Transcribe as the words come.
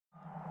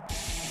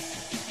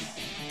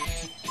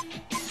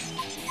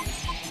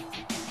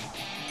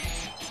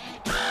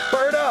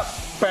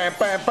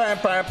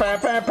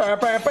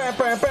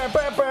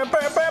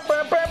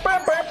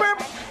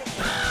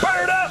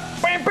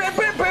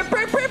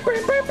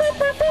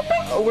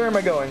Oh, where am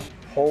I going?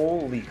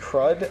 Holy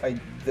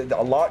crud!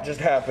 A lot just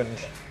happened.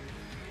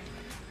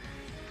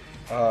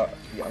 Yeah,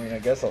 I mean, I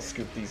guess I'll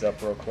scoop these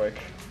up real quick.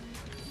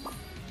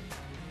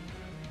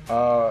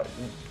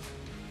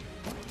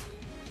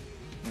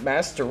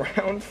 Master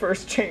round,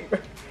 first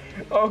chamber.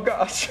 Oh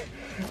gosh.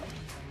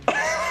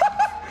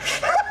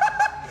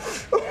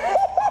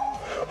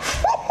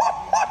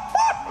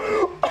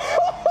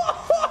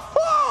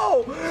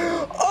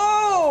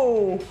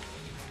 Oh!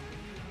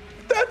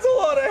 That's a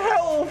lot of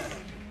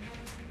health!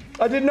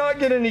 I did not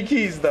get any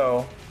keys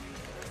though.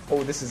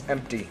 Oh, this is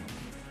empty.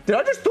 Did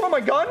I just throw my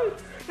gun?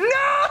 No!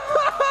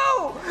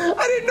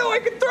 I didn't know I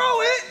could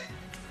throw it!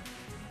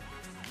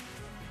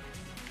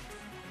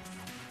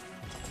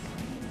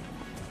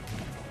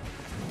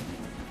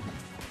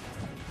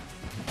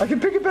 I can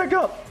pick it back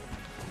up.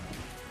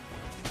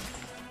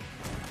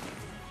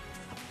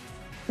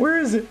 Where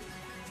is it?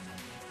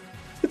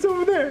 It's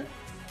over there.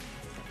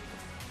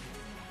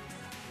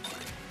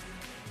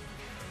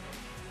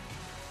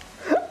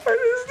 I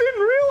just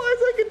didn't realize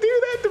I could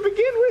do that to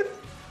begin with.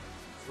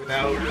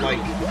 Without,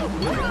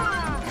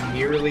 like,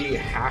 nearly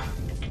half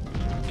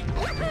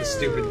the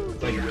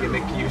stupid, like,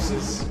 gimmick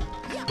uses.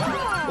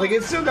 Like,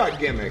 it's still got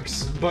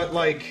gimmicks, but,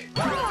 like,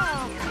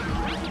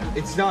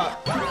 it's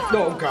not...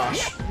 Oh,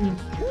 gosh.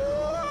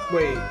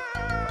 Wait.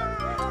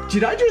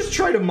 Did I just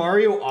try to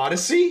Mario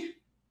Odyssey?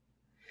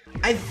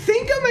 I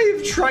think I may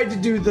have tried to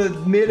do the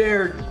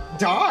mid-air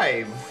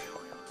dive.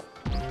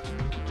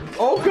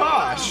 Oh,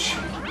 gosh.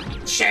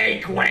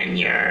 Shake when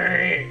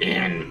you're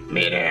in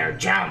mid-air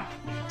jump.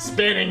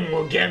 Spinning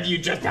will give you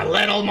just a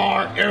little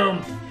more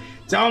oomph.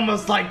 It's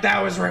almost like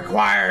that was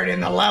required in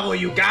the level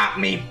you got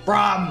me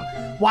from.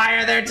 Why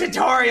are there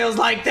tutorials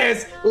like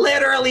this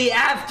literally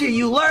after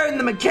you learn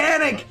the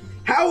mechanic?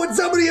 How would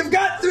somebody have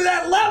got through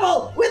that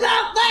level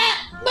without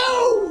that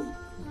move?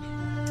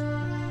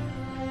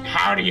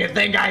 How do you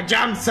think I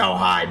jumped so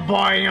high,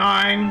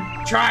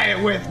 boing? Try it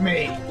with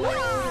me.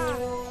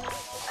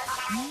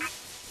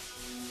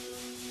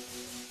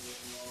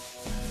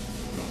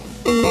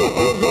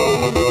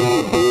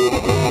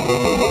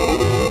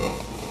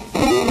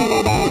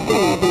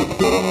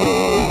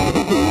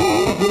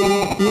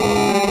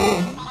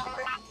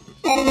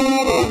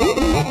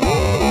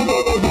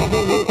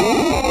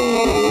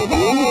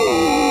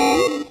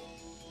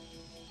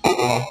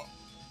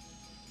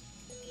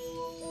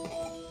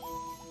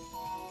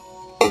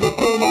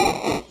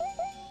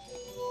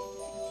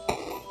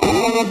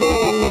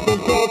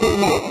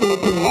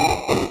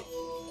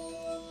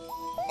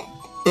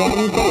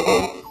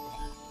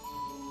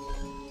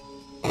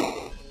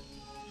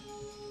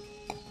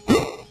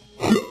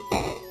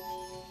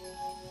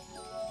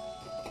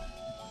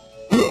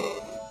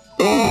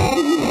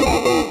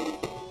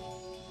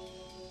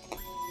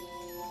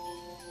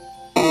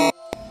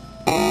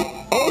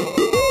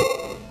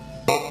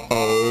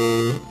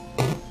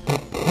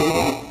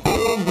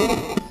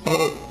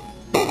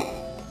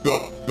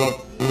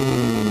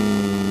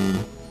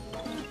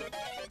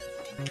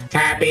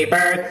 Happy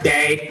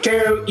birthday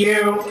to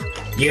you.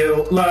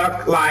 You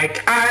look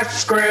like a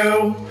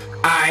screw.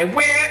 I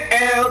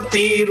will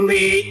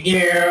delete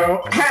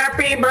you.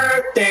 Happy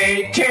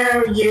birthday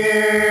to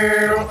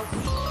you.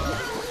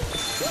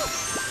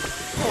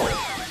 Oh,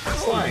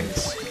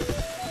 slimes.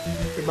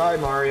 Goodbye,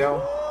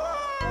 Mario.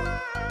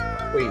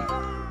 Wait.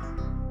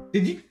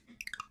 Did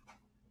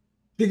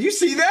you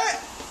see that?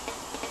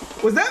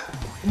 Was that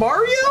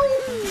Mario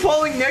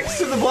falling next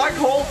to the black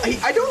hole?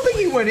 I don't think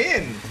he went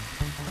in.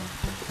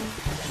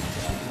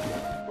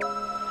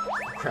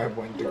 Crab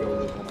went to go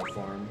live on the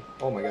farm.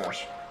 Oh my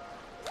gosh.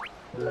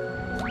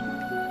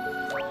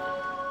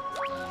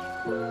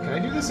 Can I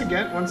do this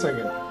again? 1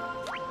 second.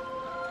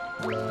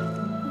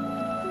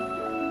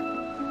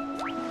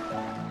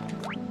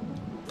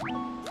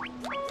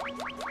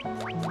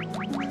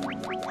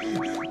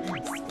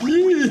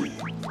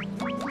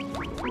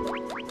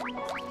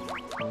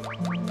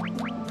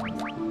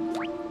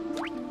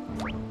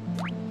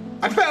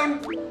 I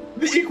found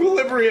the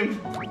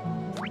equilibrium.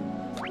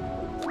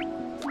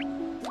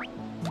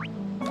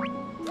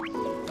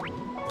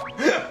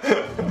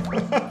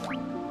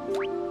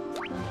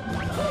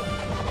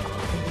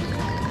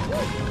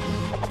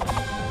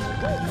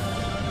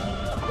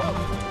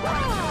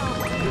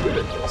 Look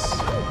at this.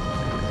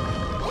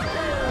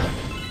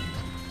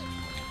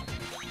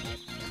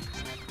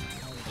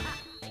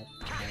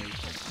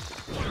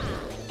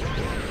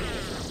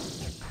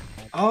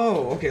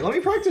 Oh, okay, let me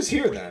practice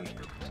here then.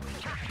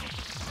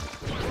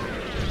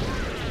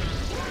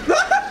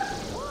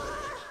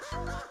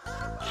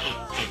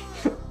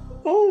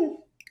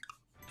 Oh!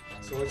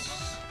 So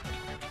let's...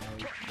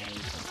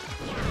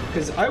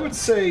 Because I would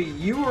say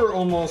you were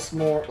almost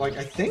more, like,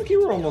 I think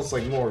you were almost,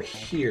 like, more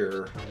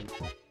here.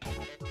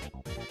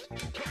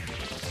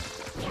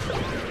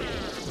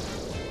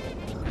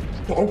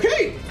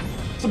 Okay!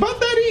 It's about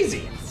that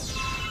easy.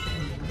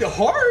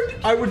 Hard?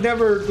 I would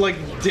never, like,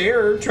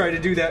 dare try to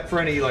do that for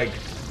any, like,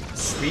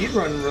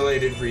 speedrun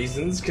related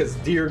reasons, because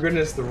dear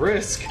goodness the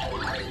risk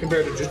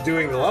compared to just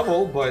doing the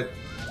level, but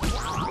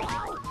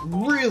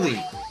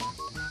really?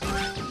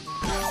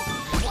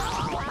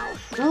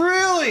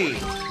 Really?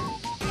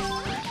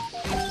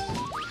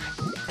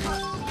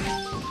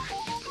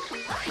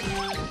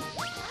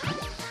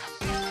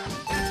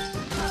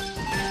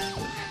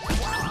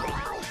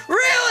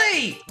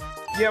 Really?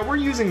 Yeah, we're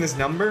using this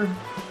number.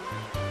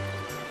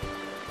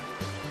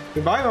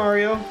 Goodbye,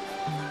 Mario.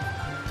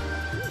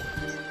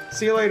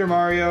 See you later,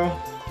 Mario.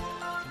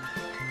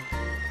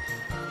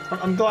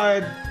 I'm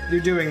glad you're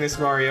doing this,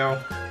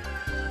 Mario.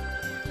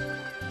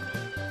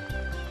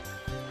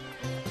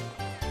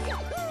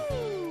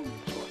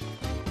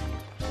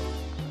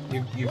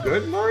 You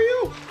good,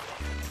 Mario?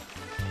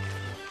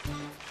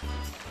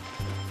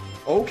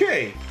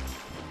 Okay.